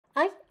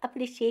アプ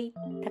リシエイト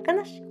高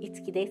梨い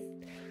つきです。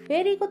フ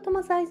ェアリーゴッド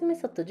マザーアイズメ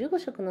ソッド15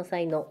色の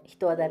才能。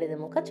人は誰で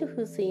も火地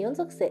風水4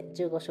属性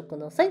15色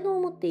の才能を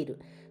持っている。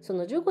そ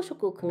の15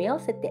色を組み合わ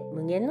せて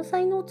無限の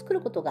才能を作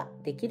ることが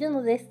できる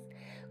のです。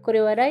こ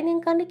れは来年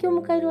還暦を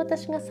迎える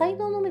私が才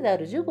能の目であ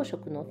る15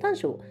色の短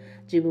所を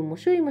自分も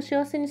周囲も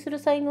幸せにする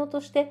才能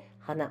として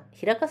花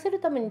開かせる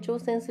ために挑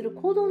戦する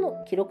行動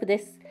の記録で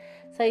す。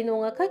才能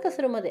が開花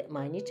するまで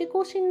毎日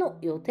更新の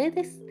予定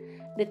です。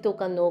劣等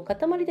感の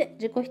塊で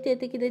自己否定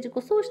的で自己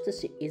喪失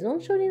し依存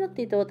症になっ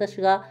ていた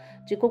私が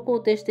自己肯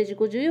定して自己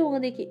受容が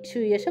でき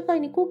周囲や社会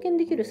に貢献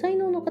できる才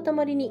能の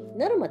塊に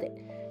なるま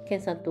で研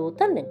鑽と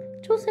鍛錬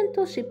挑戦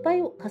と失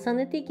敗を重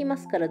ねていきま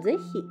すから、ぜひ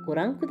ご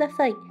覧くだ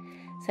さい。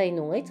才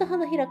能がいつ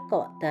花開くか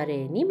は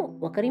誰にも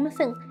分かりま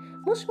せん。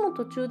もしも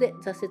途中で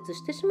挫折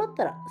してしまっ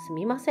たらす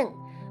みません。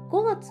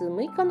5月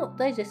6日の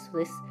ダイジェスト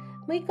です。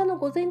6日の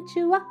午前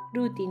中は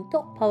ルーティン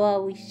とパワ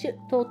ーウイッシュ、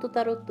トート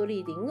タロット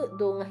リーディング、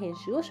動画編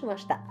集をしま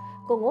した。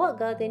午後は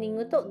ガーデニン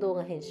グと動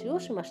画編集を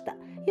しました。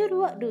夜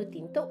はルーテ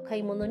ィンと買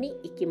い物に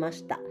行きま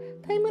した。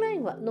タイムライ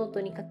ンはノート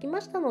に書きま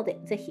したの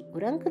で、ぜひご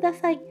覧くだ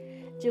さい。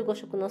15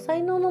色の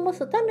才能の持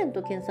つ鍛錬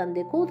と研鑽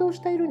で行動し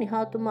た色に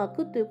ハートマー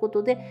クというこ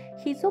とで、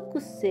非属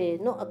性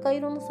の赤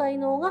色の才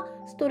能が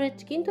ストレッ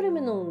チ、筋トレ、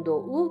目の運動、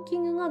ウォーキ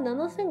ングが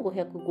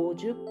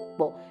7550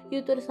歩、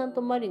ゆうとりさん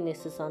とマリネ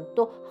スさん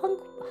と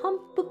反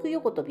復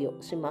横跳び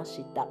をしま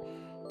した。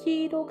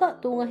黄色が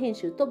動画編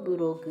集とブ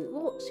ログ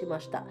をしま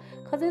した。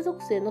風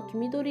属性の黄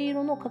緑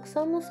色の拡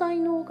散の才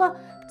能が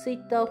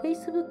Twitter、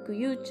Facebook、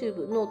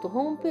YouTube、ノート、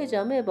ホームページ、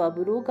アメーバ、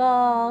ブロ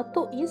ガー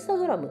と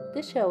Instagram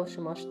でシェアをし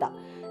ました。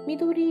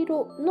緑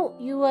色の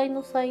UI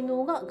の才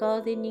能がガ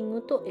ーデニン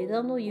グと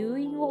枝の誘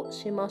引を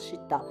しまし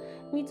た。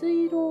水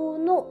色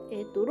の、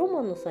ロ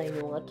マンの才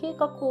能が計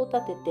画を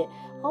立てて、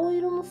青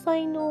色の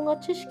才能が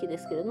知識で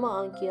すけれども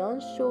暗記暗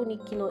唱日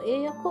記の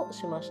英訳を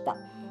しました。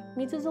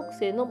水属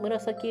性の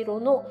紫色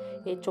の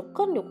直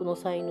感力の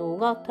才能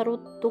がタロ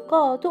ット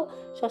カード、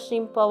写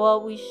真パワ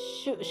ーウィッ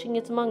シュ、新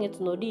月満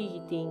月の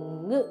リーディ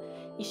ング、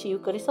石ゆ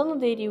かりさんの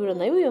デイリー占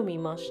いを読み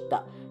まし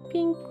た。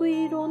ピンク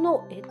色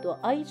の、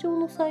愛情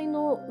の才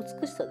能、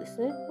美しさで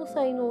すねの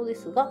才能で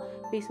すが、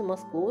フェイスマ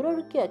スク、オーラ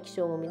ルケア、気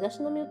象の身だ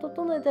しなみを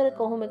整え、誰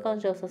かを褒め感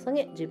謝を捧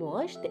げ、自分を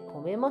愛して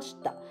褒めまし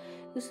た。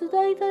薄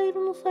橙色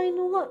の才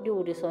能が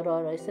料理、皿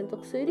洗い、洗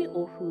濯、整理、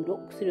お風呂、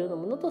薬を飲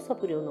むのとサ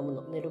プリを飲む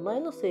の、寝る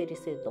前の整理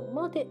整頓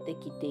までで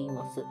きてい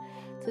ます。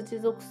土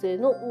属性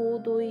の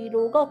黄土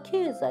色が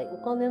経済、お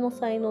金の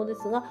才能で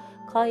すが、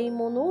買い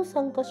物を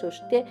3カ所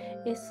して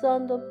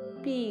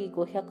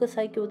S&P500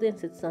 最強伝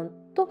説さん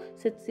と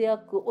節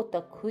約オ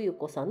タク冬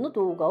子さんの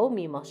動画を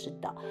見まし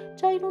た。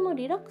茶色の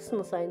リラックス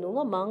の才能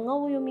が漫画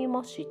を読み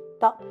まし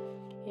た。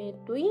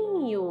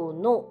陰陽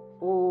の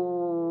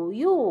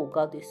陽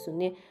がです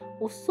ね、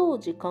お掃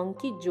除、換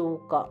気、浄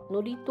化、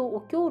のりと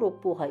お経、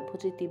六方杯、ポ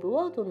ジティブ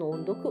ワードの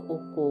音読、お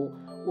香、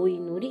お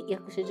祈り、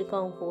薬師寺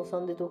観法さ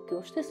んで読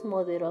経して、ス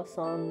マデラ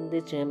さんで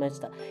違いまし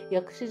た。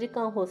薬師寺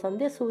観法さん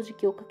で掃除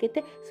機をかけ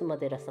て、スマ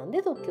デラさんで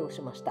読経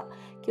しました。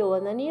今日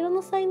は何色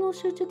の才能を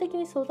集中的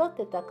に育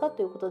てたか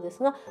ということで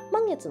すが、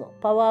満月の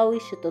パワーウィッ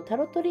シュとタ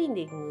ロットリー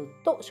ディング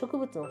と植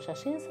物の写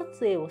真撮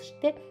影をし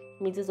て、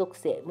水属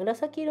性、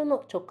紫色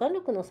の直感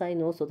力の才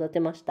能を育て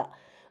ました。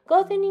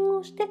ガーデニング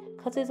をして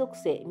風属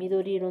性、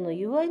緑色の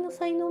UI の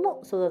才能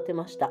も育て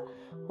ました。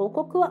報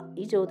告は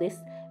以上で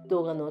す。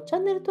動画のチャ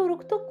ンネル登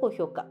録と高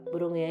評価、ブ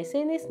ログや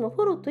SNS の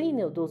フォローといい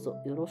ねをどうぞ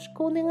よろし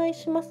くお願い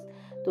します。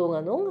動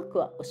画の音楽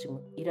はオシ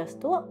ム、イラス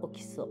トはオ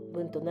キソ、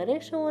文とナレ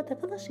ーションは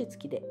高梨いつ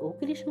きでお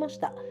送りしまし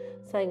た。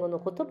最後の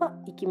言葉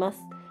いきま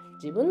す。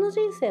自分の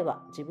人生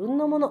は自分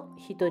のもの、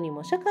人に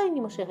も社会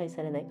にも支配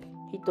されない、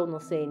人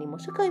のせいにも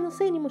社会の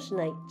せいにもし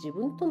ない自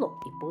分との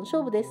一本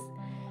勝負です。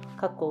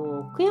過去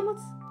を悔やま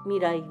ず、未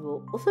来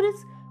を恐れ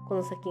ず、こ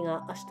の先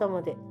が明日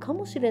までか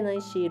もしれな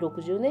いし、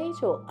60年以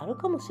上ある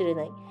かもしれ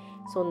ない。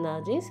そん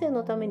な人生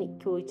のために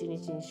今日一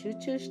日に集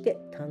中して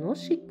楽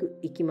しく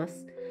生きま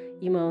す。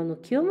今の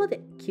際ま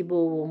で希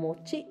望を持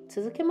ち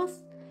続けま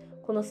す。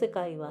この世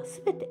界は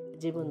すべて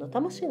自分の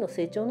魂の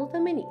成長のた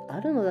めにあ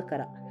るのだか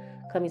ら、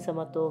神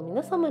様と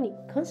皆様に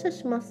感謝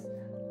します。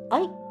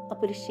ア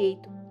プリシエイ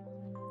ト。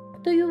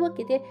というわ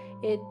けで、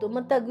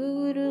また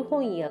Google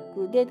翻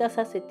訳で出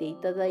させてい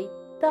ただい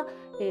た、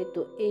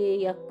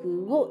英訳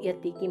をやっ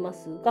ていきま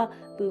すが、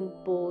文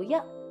法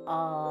や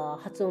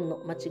発音の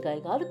間違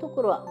いがあると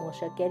ころは申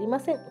し訳ありま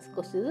せん。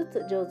少しず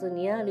つ上手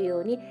になるよ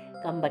うに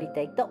頑張り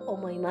たいと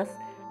思います。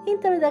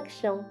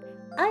Introduction.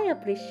 I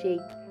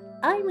appreciate.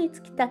 I'm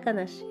Itsuki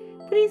Takanashi.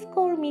 Please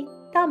call me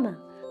Tama.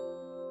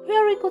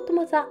 Fairy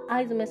Godmother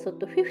Eyes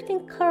Method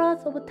 15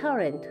 Colors of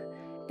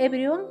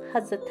Talent.Everyone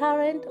has the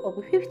talent of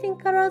 15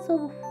 colors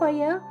of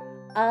fire,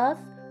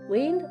 earth,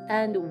 wind,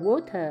 and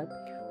water.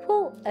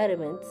 4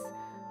 elements.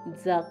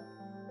 The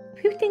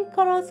 15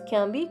 colors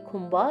can be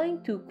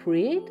combined to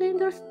create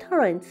endless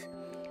talents.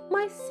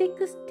 My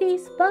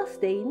 60th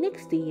birthday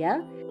next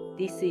year.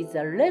 This is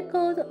a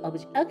record of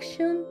the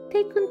action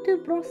taken to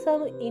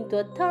blossom into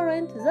a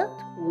talent that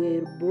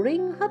will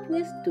bring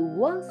happiness to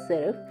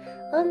oneself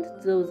and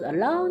those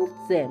around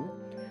them.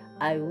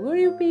 I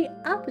will be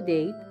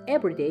updated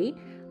every day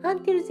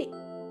until the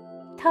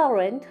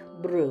talent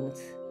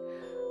blooms.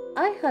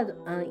 I had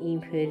an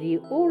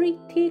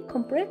inferiority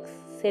complex,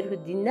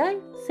 self-denial,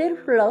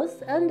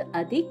 self-loss, and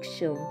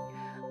addiction.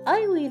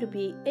 I will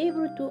be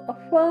able to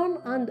affirm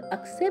and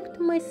accept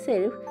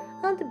myself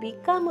and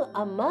become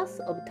a mass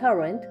of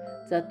talent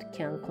that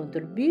can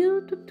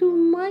contribute to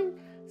my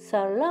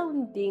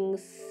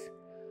surroundings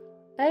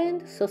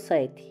and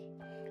society.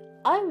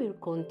 I will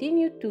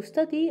continue to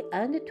study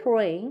and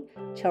train,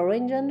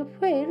 challenge and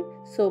fail,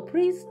 so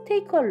please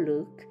take a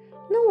look.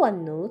 No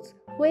one knows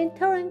when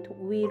talent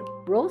will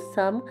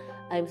blossom.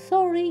 I'm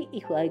sorry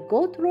if I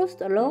got lost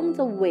along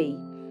the way.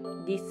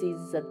 This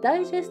is the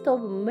digest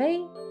of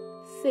May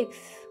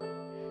 6th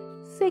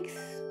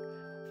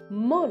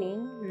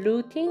morning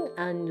routine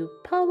and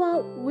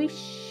power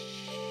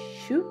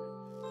issue,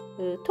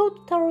 total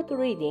tarot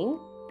reading,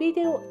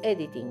 video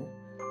editing.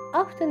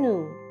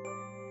 Afternoon,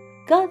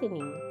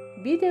 gardening,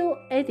 video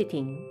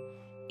editing.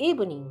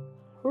 Evening,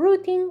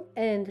 routine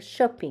and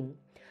shopping.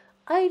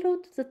 I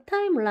wrote the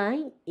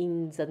timeline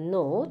in the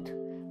note.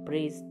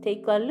 Please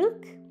take a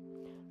look.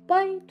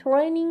 By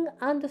training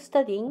and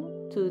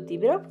studying to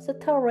develop the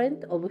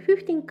talent of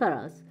 15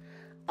 colors,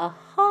 a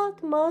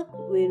heart mark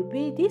will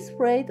be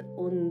displayed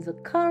on the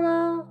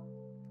color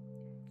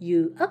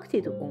you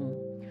acted on.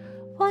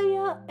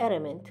 Fire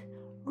element,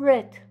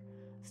 red,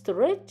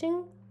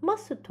 stretching,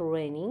 muscle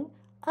training.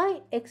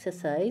 I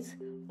exercise,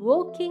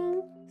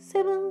 walking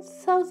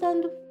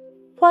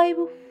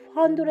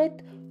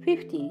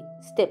 7,550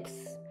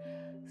 steps.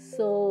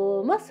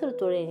 So muscle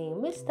training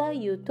mesta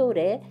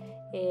yutore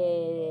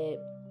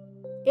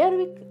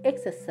aerobic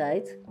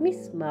exercise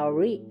Miss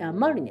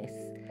Marines.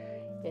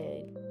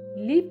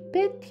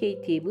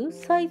 Repetitive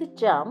side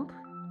jump,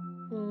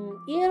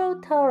 yellow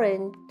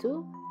talent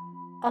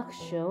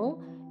action,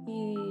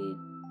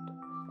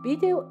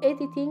 video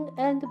editing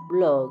and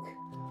blog.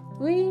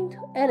 Wind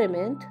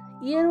element,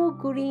 yellow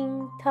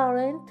green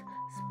talent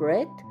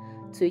spread,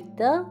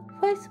 Twitter,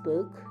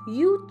 Facebook,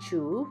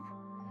 YouTube,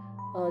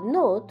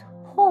 note,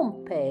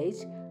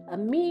 homepage,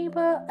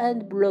 amoeba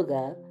and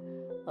blogger,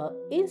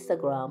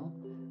 Instagram,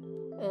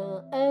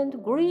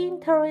 and green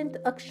talent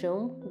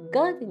action,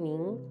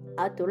 gardening,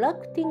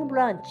 attracting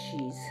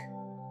branches.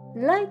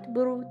 Light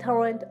blue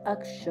talent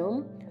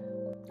action,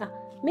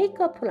 make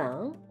a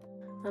plan.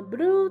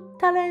 Blue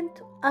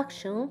talent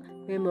action,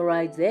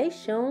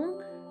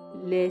 memorization,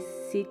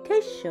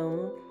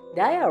 recitation,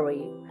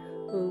 diary.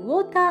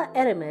 Water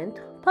element,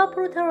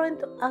 purple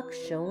talent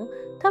action,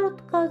 tarot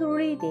card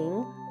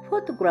reading,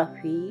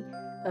 photography,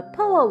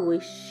 power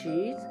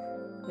wishes,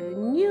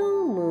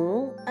 new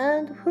moon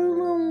and full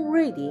moon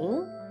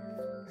reading.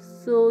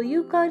 So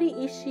Yukari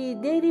Ishii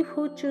daily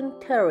fortune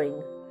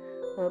telling.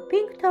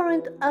 Pink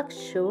talent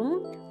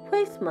action,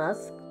 face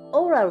mask,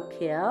 oral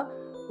care,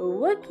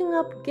 waking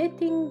up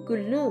getting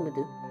groomed,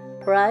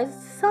 prize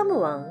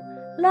someone,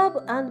 love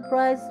and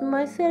prize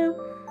myself.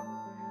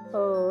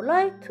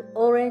 Light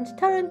orange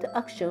talent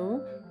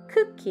action,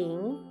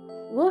 cooking,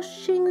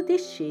 washing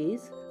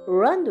dishes,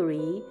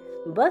 laundry,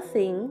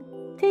 bathing,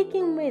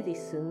 taking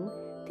medicine,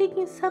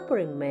 taking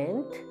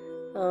supplement,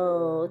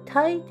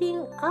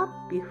 tidying up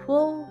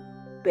before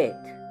bed.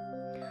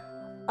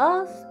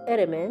 Earth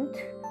element,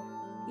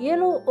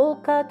 yellow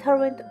ochre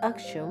talent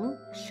action,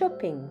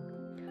 shopping.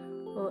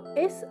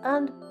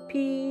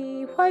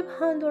 S&P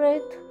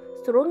 500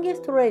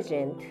 strongest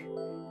legend,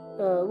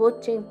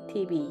 watching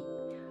TV.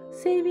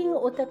 Saving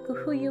otaku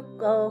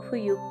Fuyuko,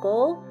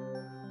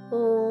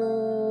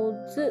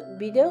 the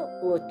video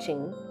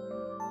watching.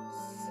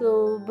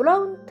 So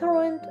brown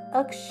talent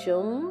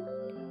action,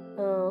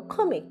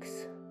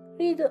 comics.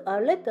 Read a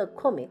letter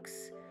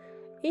comics.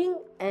 In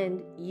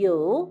and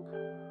yo.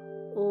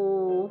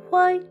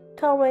 White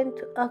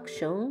talent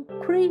action,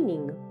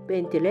 cleaning,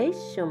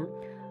 ventilation,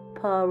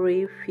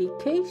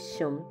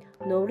 purification.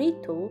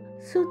 Norito,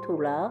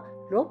 sutura,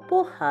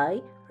 roppo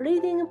high,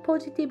 reading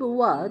positive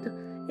word,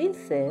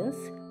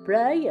 incense,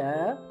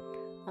 prayer,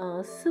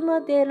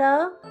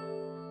 sumadera,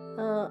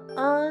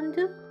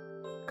 and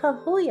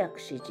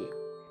kahoyakushiji.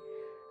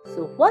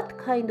 So what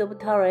kind of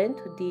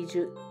talent did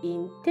you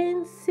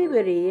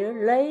intensively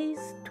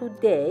raise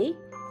today?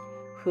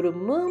 Full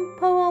moon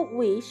power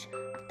wish,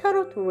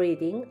 tarot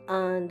reading,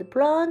 and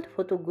plant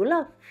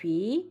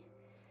photography.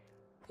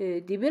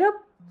 Develop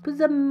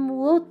the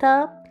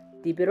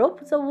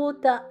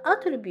water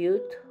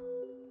attribute,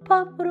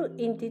 purple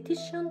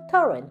intuition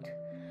talent.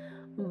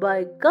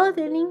 By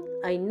gardening,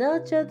 I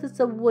nurtured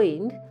the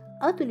wind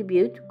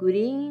attribute,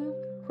 green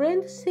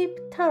friendship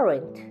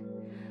talent.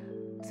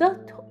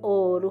 That's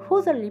all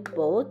for the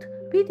report,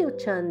 video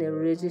channel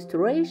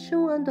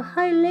registration and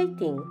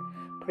highlighting.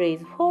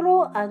 Please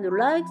follow and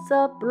like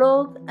the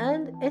blog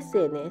and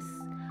SNS.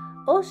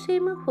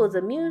 Oshim for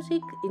the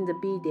music in the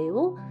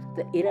video.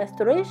 The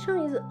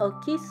illustration is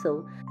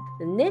Okiso.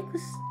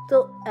 Next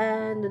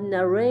and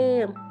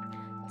narration.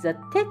 The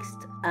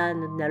text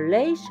and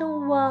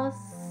narration was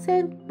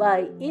sent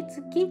by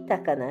Itsuki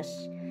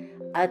Takanashi.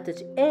 At the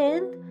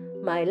end,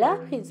 my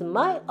life is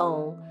my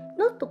own,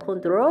 not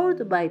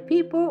controlled by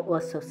people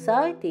or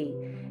society.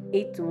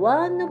 It's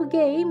one of a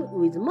game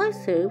with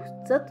myself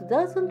that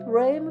doesn't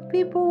blame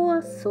people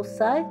or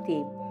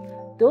society.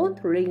 Don't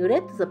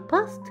regret the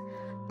past.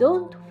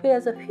 Don't fear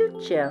the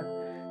future.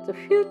 The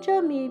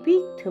future may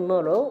be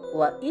tomorrow,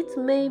 or it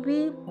may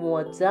be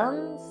more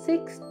than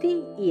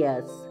 60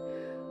 years.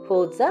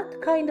 For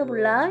that kind of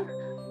life,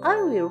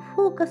 I will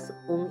focus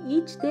on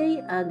each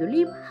day and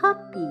live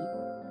happy.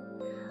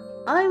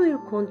 I will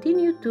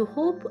continue to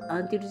hope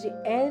until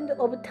the end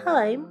of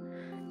time.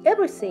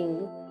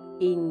 Everything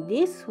in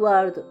this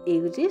world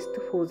exists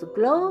for the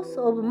growth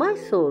of my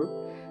soul.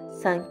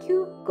 Thank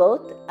you,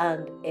 God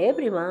and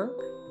everyone.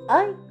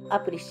 I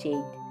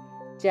appreciate.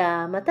 じ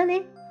ゃあまた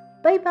ね。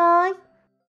バイバイ。